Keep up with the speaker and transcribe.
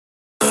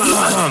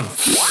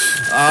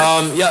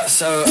Yeah,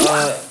 so,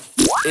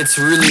 it's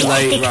really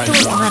late right now,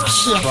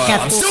 but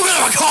I'm still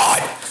gonna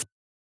record!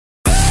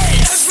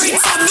 Every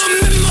time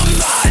I'm in my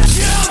mind,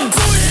 yeah, I'm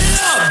putting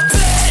it up,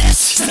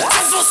 bitch!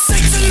 Devil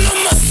Satan on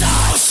my side,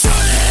 I'll shoot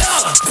it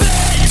up,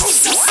 bitch!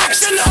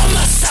 Crucifixion on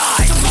my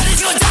side,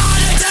 somebody's gonna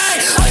die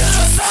today, I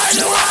gotta find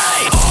a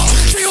way! Oh,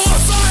 do you wanna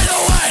find a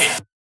way?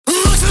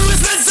 Look through his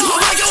mental,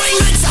 am I going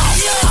mental?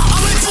 Yeah, I'm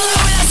gonna pull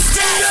out that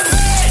stick, yeah,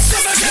 bitch!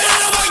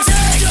 Suffocated on my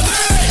dick, yeah,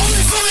 bitch!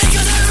 Only for me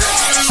cause I'm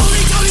rich!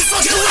 Only time you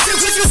fucking with you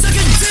cause you suck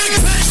a dick,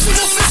 bitch! You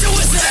will fish it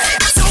with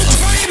it! Don't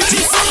pray,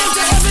 maybe fall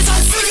into heaven, I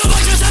think I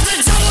might just have to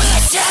deal with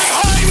that shit!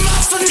 I'm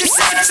off from the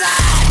center,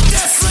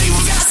 deathly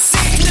without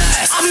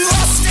sickness! I'm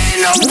lost in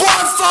a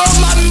war for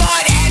my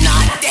mind and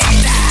I think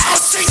that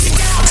I'll chase you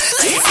down,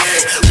 leave you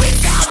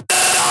without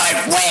the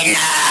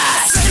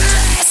witness!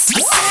 Sinless,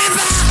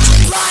 silver,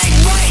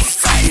 lightweight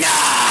fender!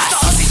 The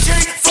Aussie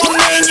dude for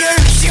me and you,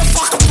 she a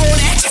fucking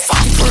born and she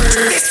fucking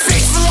crew! This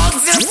bitch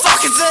belongs in a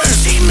fucking zoo!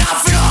 She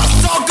mouthing off,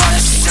 so I gotta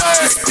shoot!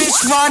 This bitch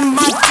riding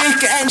my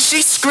dick and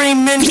she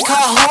screaming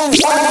Kahoo!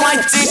 On my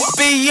dick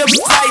be a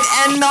bite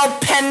and I'll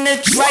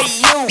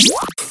penetrate you!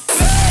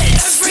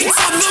 Every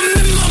time I'm